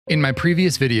In my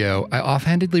previous video, I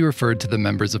offhandedly referred to the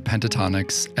members of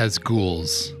Pentatonix as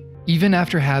ghouls. Even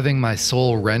after having my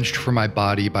soul wrenched from my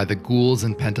body by the ghouls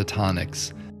in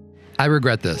Pentatonix, I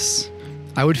regret this.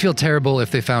 I would feel terrible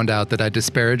if they found out that I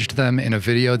disparaged them in a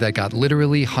video that got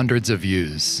literally hundreds of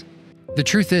views. The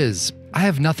truth is, I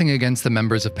have nothing against the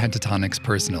members of Pentatonix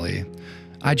personally.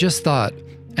 I just thought,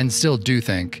 and still do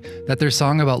think, that their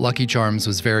song about Lucky Charms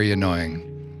was very annoying.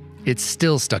 It's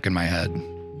still stuck in my head.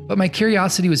 But my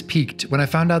curiosity was piqued when I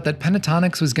found out that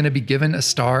Pentatonix was going to be given a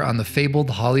star on the fabled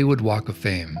Hollywood Walk of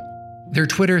Fame. Their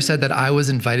Twitter said that I was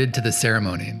invited to the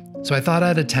ceremony, so I thought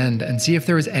I'd attend and see if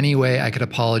there was any way I could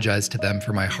apologize to them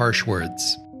for my harsh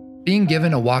words. Being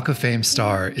given a Walk of Fame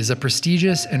star is a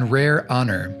prestigious and rare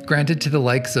honor granted to the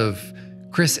likes of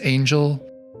Criss Angel,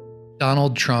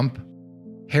 Donald Trump,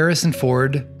 Harrison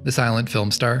Ford, the silent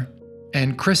film star,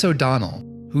 and Chris O'Donnell,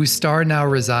 whose star now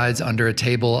resides under a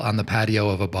table on the patio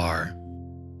of a bar.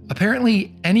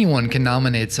 Apparently, anyone can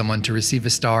nominate someone to receive a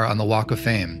star on the Walk of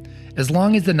Fame, as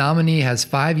long as the nominee has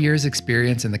 5 years'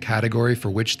 experience in the category for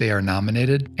which they are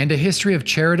nominated and a history of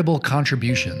charitable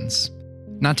contributions.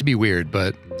 Not to be weird,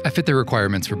 but I fit the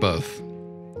requirements for both.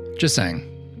 Just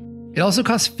saying. It also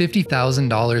costs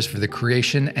 $50,000 for the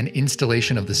creation and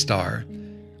installation of the star,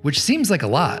 which seems like a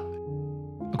lot.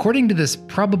 According to this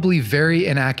probably very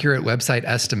inaccurate website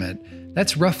estimate,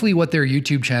 that's roughly what their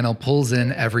YouTube channel pulls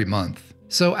in every month.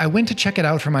 So I went to check it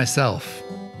out for myself.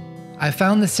 I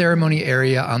found the ceremony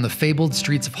area on the fabled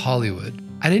streets of Hollywood.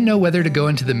 I didn't know whether to go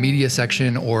into the media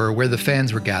section or where the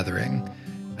fans were gathering.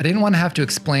 I didn't want to have to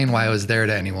explain why I was there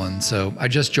to anyone, so I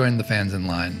just joined the fans in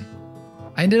line.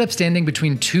 I ended up standing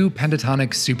between two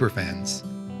Pentatonix superfans.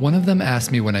 One of them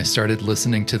asked me when I started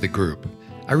listening to the group.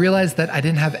 I realized that I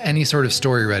didn't have any sort of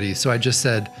story ready, so I just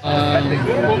said,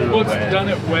 what's done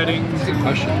at weddings? That's a good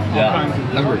question. Yeah,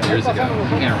 a number of years ago. I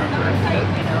can't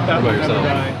remember. What about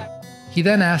yourself? He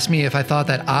then asked me if I thought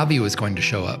that Avi was going to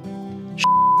show up.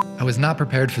 I was not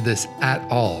prepared for this at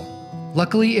all.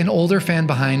 Luckily, an older fan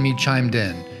behind me chimed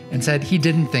in and said he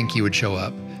didn't think he would show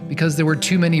up because there were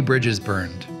too many bridges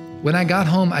burned. When I got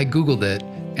home, I Googled it,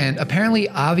 and apparently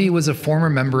Avi was a former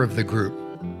member of the group.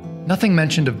 Nothing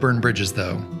mentioned of burned bridges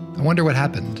though. I wonder what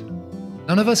happened.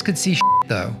 None of us could see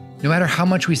though, no matter how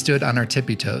much we stood on our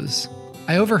tippy toes.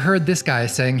 I overheard this guy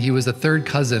saying he was a third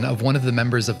cousin of one of the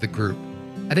members of the group.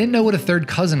 I didn't know what a third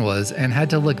cousin was and had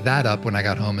to look that up when I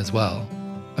got home as well.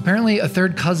 Apparently a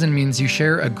third cousin means you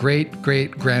share a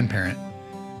great-great-grandparent,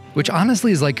 which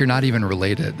honestly is like you're not even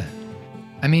related.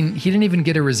 I mean, he didn't even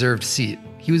get a reserved seat.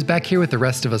 He was back here with the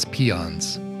rest of us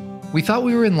peons. We thought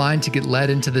we were in line to get led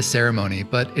into the ceremony,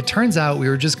 but it turns out we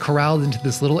were just corralled into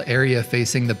this little area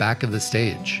facing the back of the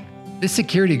stage. This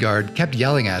security guard kept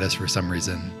yelling at us for some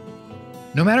reason.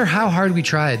 No matter how hard we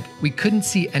tried, we couldn't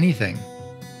see anything.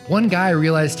 One guy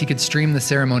realized he could stream the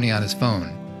ceremony on his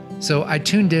phone, so I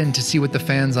tuned in to see what the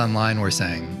fans online were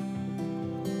saying.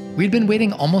 We'd been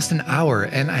waiting almost an hour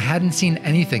and I hadn't seen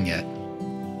anything yet.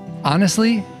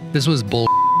 Honestly, this was bull.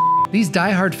 These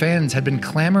diehard fans had been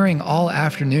clamoring all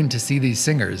afternoon to see these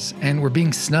singers and were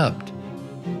being snubbed.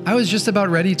 I was just about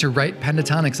ready to write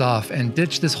Pentatonix off and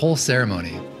ditch this whole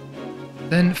ceremony.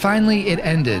 Then finally it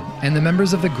ended and the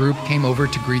members of the group came over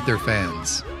to greet their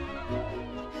fans.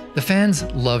 The fans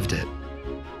loved it.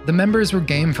 The members were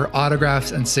game for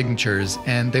autographs and signatures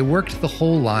and they worked the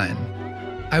whole line.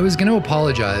 I was going to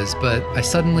apologize, but I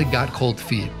suddenly got cold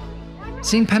feet.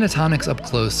 Seeing Pentatonix up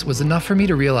close was enough for me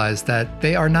to realize that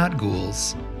they are not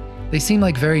ghouls. They seem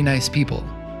like very nice people.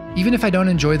 Even if I don't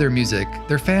enjoy their music,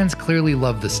 their fans clearly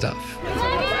love the stuff.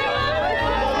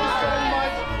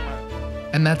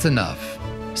 And that's enough.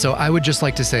 So I would just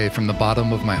like to say from the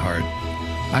bottom of my heart,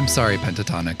 I'm sorry,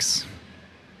 Pentatonix.